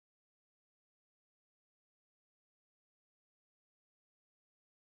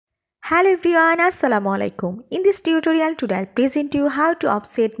Hello everyone, Assalamualaikum. In this tutorial today I'll present you how to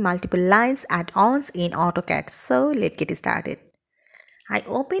offset multiple lines at once in AutoCAD. So let's get started. I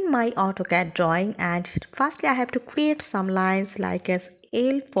open my AutoCAD drawing and firstly I have to create some lines like as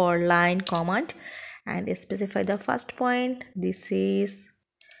L for line command and specify the first point. This is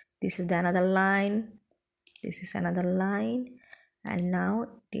the another line, this is another line, and now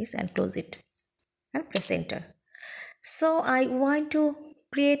this and close it and press enter. So I want to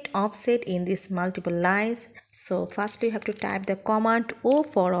create offset in these multiple lines. So first you have to type the command O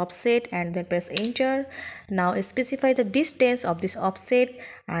for offset and then press enter. Now specify the distance of this offset.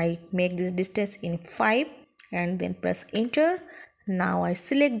 I make this distance in 5 and then press enter. Now I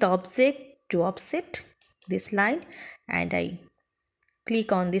select the object to offset this line and I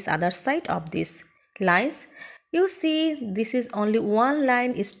click on this other side of these lines. You see this is only one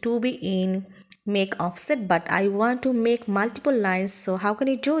line is to be in make offset, but I want to make multiple lines. So how can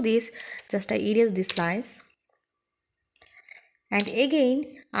you do this? Just I erase these lines and again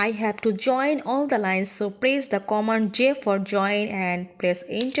I have to join all the lines. So press the command J for join and press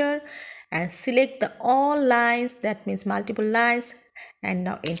enter and select the all lines, that means multiple lines, and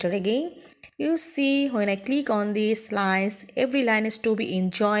now enter again. You see when I click on these lines, every line is to be in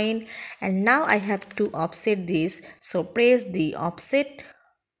join, and now I have to offset this. So press the offset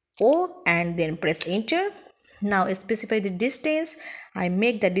O and then press enter. Now specify the distance. I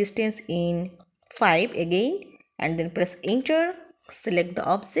make the distance in 5 again and then press enter. Select the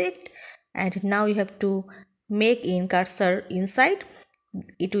object and now you have to make in cursor inside.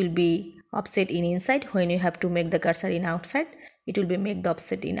 It will be offset in inside. When you have to make the cursor in outside, it will be make the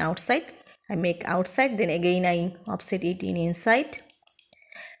offset in outside. I make outside, then again I offset it in inside.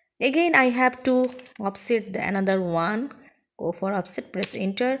 Again I have to offset the another one. Go for offset, press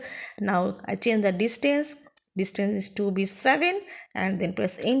enter. Now I change the distance. Distance is to be 7 and then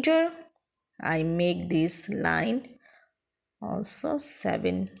press enter. I make this line also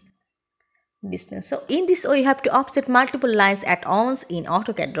 7 distance. So in this way you have to offset multiple lines at once in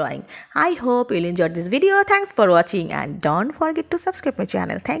AutoCAD drawing. I hope you'll enjoy this video. Thanks for watching and don't forget to subscribe my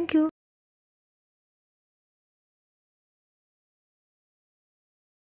channel. Thank you.